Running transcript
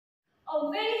A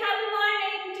very happy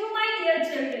morning to my dear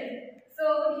children.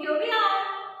 So here we are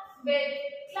with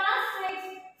class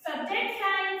 6 subject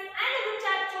science and our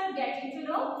chapter getting to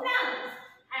know plants.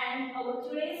 And our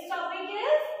today's topic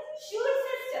is shoot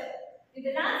system. In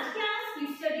the last class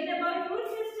we studied about root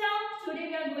system.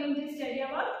 Today we are going to study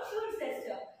about shoot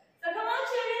system. So come on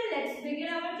children, let's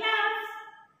begin our class.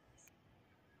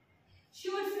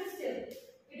 Shoot system.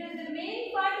 It is the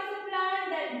main part of the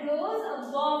plant that grows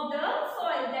above the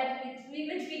soil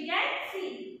which we can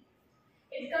see.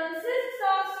 It consists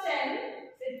of stem,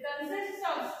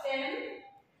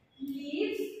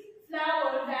 leaves,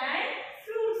 flowers and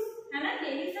fruits. है ना?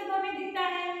 यही सब हमें दिखता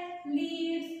है.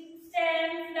 Leaves, stem,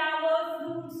 flowers,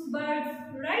 fruits, buds,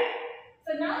 right? So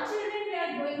now children we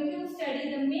are going to study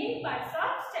the main parts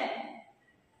of stem.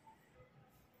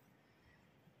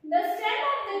 The stem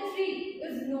of the tree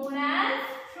is known as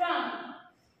trunk.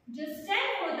 जो stem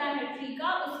होता है tree का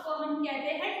उसको हम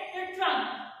कहते हैं the trunk.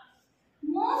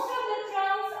 Most of the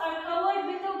trunks are covered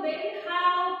with a very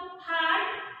hard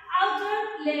outer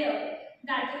layer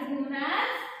that is known as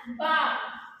bark.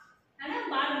 है ना?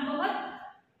 bark बहुत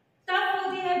tough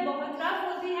होती है, बहुत rough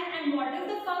होती है. And what is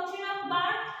the function of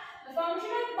bark? The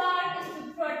function of bark is to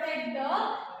protect the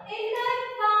inner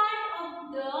part of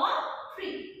the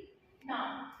tree. Now,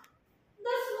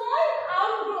 the small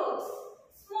outgrowths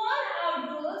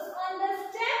on the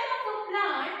stem of a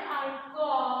plant are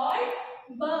called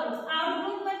buds.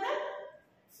 Outgrowth मतलब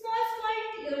small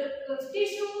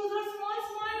tissues और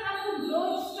small आपको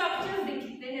growth structures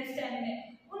दिखते हैं stem में,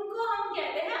 उनको हम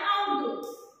कहते हैं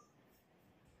outgrowths.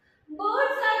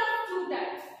 Birds are of two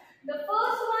types. The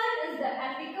first one is the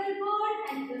apical bird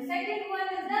and the second one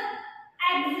is the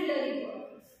axillary bird.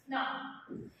 Now,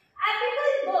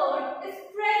 apical bird is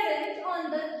present on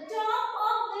the top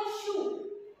of the shoot.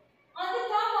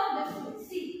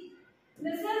 See,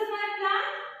 this is my plant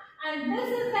and this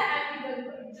is the apical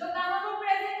bird. जो कहाँ पर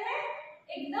present है?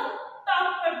 एकदम top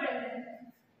पर present है.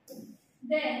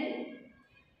 Then,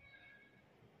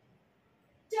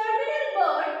 terminal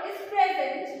bird is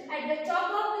present at the top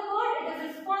of the bird. It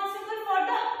is responsible for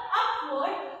the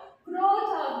upward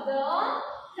growth of the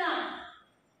plant.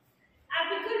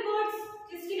 Apical birds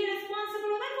किसके लिए responsible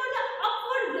होता है? For the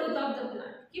upward growth of the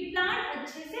plant. कि plant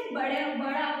अच्छे से बड़ा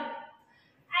हो.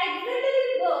 Axillary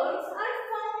birds are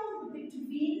found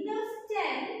between the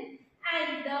stem and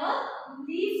the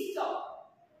leaf stalk.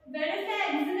 Where is the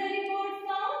axillary bird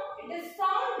found? It is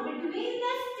found between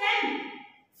the stem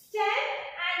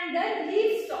and the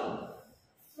leaf stalk.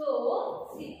 So,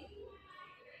 see.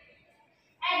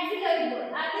 Axillary bird.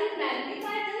 I will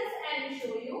magnify this and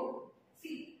show you.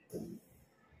 See.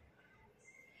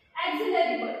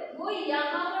 Axillary bird. वो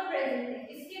यहाँ पर present है.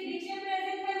 इसके बीच में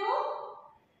present है वो.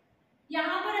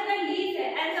 यहाँ पर अगर leaf है,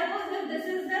 and suppose if this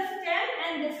is the stem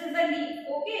and this is the leaf,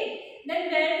 okay? Then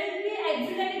where will be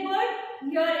axillary bird?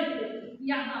 Here it will be.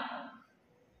 यहाँ पर.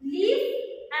 Leaf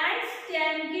and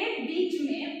stem के बीच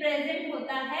में present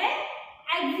होता है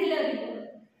axillary bird.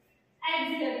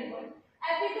 Axillary bird.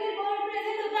 Apical bird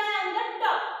present होता है on the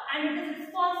top, and it is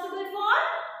responsible for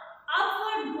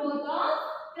upward growth of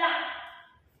plant.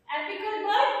 Apical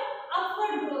bird,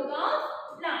 upward growth of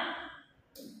plant.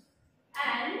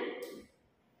 And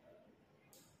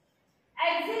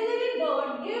axillary bird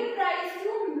give rise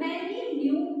to many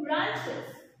new branches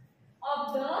of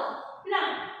the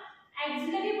plant.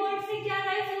 Axillary bird से क्या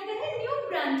rise होते हैं? New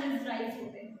branches rise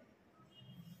होते हैं.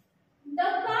 The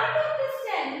part of the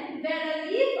stem where a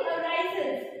leaf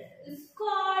arises is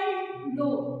called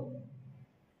node.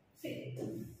 See,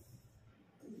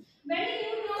 many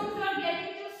new terms you are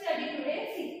getting to study today.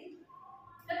 See,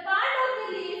 the part of the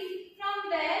leaf from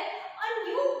where a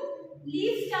new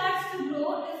leaf starts to grow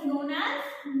is known as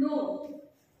node.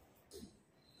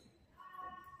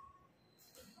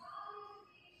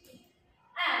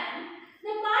 And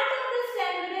the part of the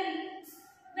stem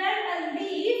where a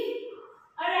leaf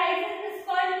arises is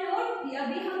called node.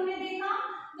 अभी हमने देखा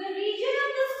the region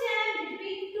of the stem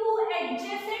between two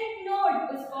adjacent nodes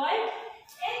is called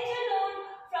internode.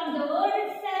 From the word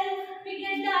itself we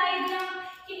get the idea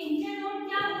कि internode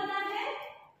क्या होता है?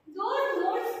 दो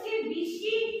nodes के बीच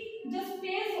की जो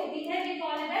space होती है we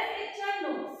call it as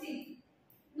internode. See,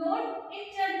 node,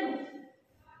 internode.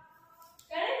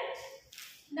 Correct?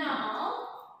 Now,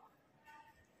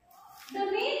 the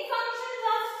main functions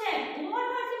of stem. What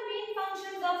are the main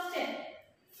functions of stem?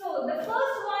 So, the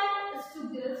first one is to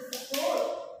give support.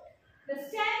 The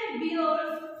stem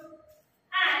bears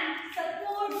and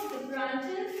supports the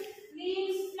branches,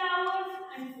 leaves, flowers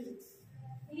and fruits.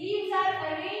 Leaves are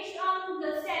arranged on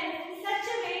the stem in such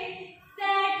a way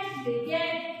that they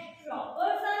get proper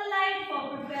sunlight for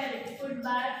preparing food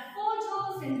by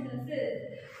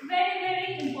photosynthesis.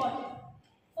 Very important.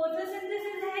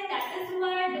 Photosynthesis है, that is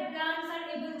why the plants are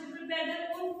able to prepare their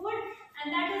own food,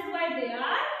 and that is why they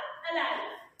are alive.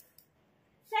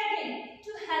 Second,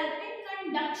 to help in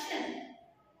conduction.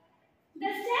 The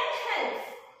stem helps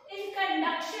in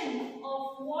conduction of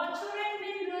water and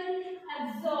mineral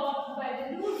absorbed by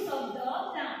the roots of the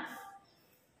plants.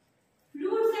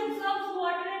 Roots absorb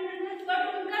water and minerals, but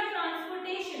उनका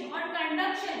transportation or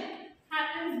conduction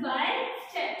happens by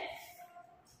stems.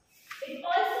 It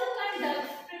also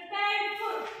conducts prepared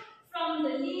food from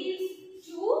the leaves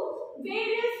to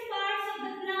various parts of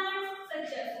the plant,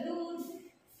 such as roots,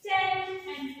 stems,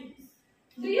 and fruits.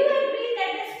 Do you agree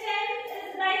that the stem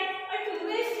is like a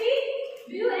two-way street?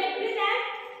 Do you agree that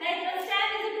a stem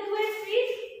is a two-way street?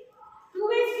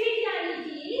 Two-way street यानी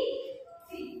कि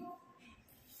see,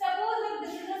 suppose if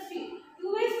this is a street.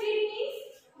 Two-way street means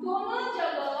दोनों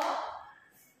जगह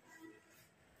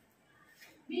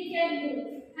we can move,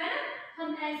 है ना? हम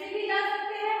ऐसे भी जा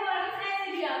सकते हैं और हम ऐसे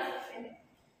भी आ सकते हैं.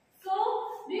 So,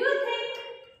 do you think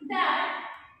that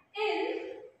in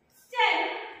stem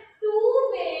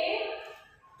two-way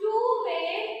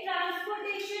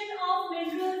transportation of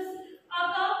minerals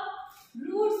occur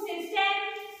roots to stem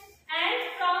and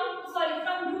from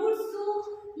roots to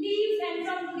leaves and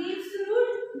from leaves to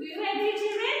root? Do you agree,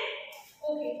 children?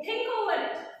 Okay, think over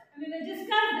it. We will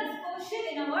discuss this question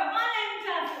in our online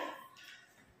classes.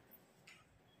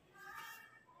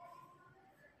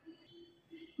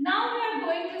 Now we are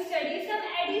going to study some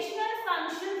additional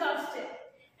functions of stem,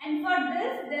 and for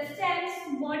this the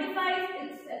stem modifies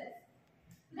itself.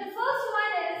 The first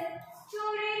one is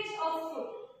storage of food.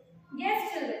 Yes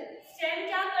children, stem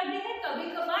क्या करती है,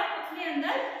 कभी-कभार अपने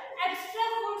अंदर extra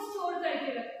food store करके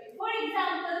रखती है. For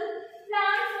example,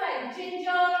 plants like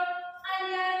ginger,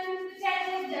 onion,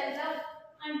 potatoes develop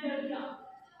underground.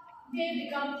 They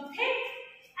become thick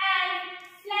and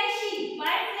fleshy.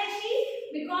 Why fleshy?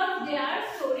 Because they are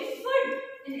storing food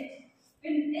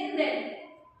in them.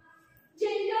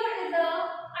 Ginger is a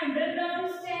underground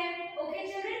stem. Okay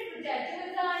children, potato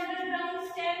is a underground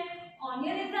stem.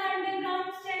 Onion is a underground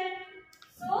stem.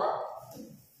 So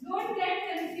don't get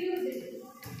confused.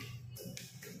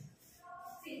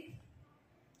 See,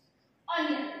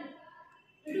 onion,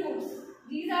 roots.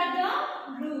 These are the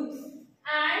roots,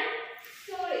 and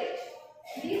storage.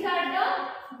 These are the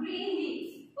green leaves.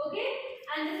 Okay,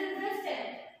 and this is the stem.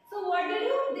 So what do?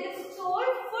 They store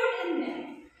food in them.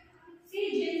 See,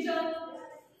 ginger.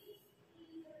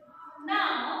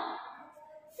 Now,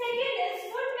 second is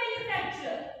food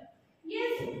manufacture.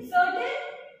 Yes, certain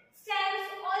stems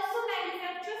also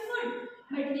manufacture food,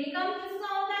 but ये काम किसका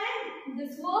होता है?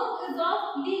 This work is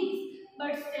of leaves,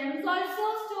 but stems also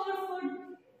store food.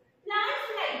 Plants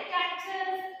like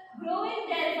cactus grow in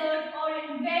desert or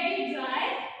in very dry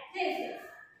places.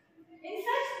 In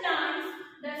such plants,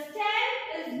 the stem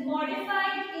is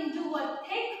modified into a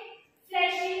thick,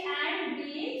 fleshy and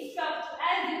green structure.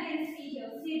 As you can see here,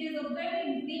 see it is a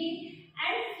very green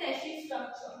and fleshy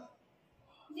structure.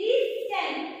 These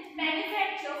stems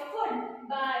manufacture food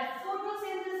by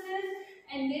photosynthesis,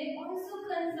 and they also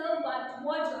conserve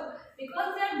water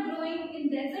because they are growing in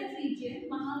desert region.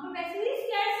 वहाँ पर वैसे ही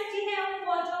scarcity है of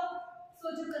water, so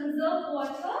to conserve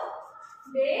water,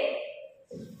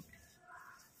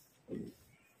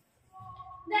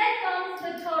 Then comes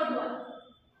the third one,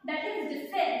 that is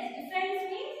defense. Defense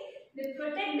means they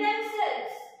protect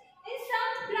themselves. In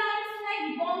some plants like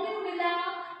bougainvillea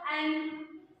and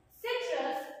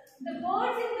citrus, the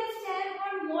birds in the stem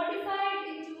are modified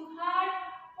into hard,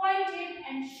 pointed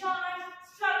and sharp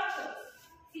structures.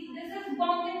 See, this is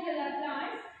bougainvillea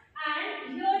plant,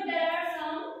 and here there are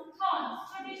some thorns,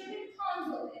 छोटे-छोटे thorns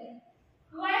होते हैं.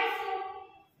 Why so?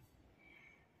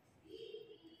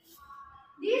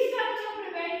 This structure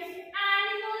prevents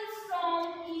animals from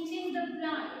eating the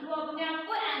plant. वो अपने आप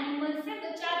को animals से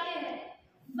बचाते हैं.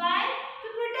 Why? To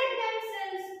protect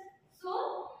themselves. So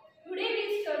today we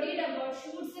studied about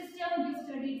shoot system, we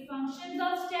studied functions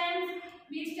of stems,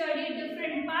 we studied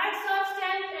different parts of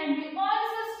stems, and we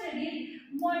also studied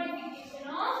modification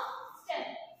of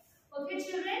stems. Okay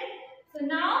children? So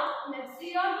now let's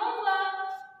see your homework.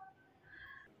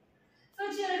 So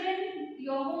children,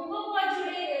 your homework for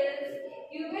today is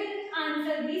you will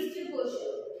answer these two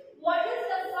questions. What is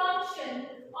the function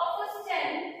of a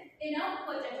stem in a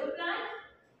potato plant?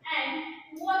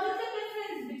 And what is the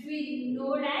difference between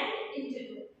node and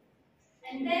internode?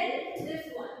 And then this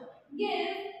one. Give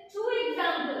two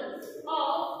examples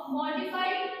of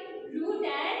modified root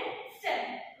and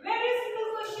stem.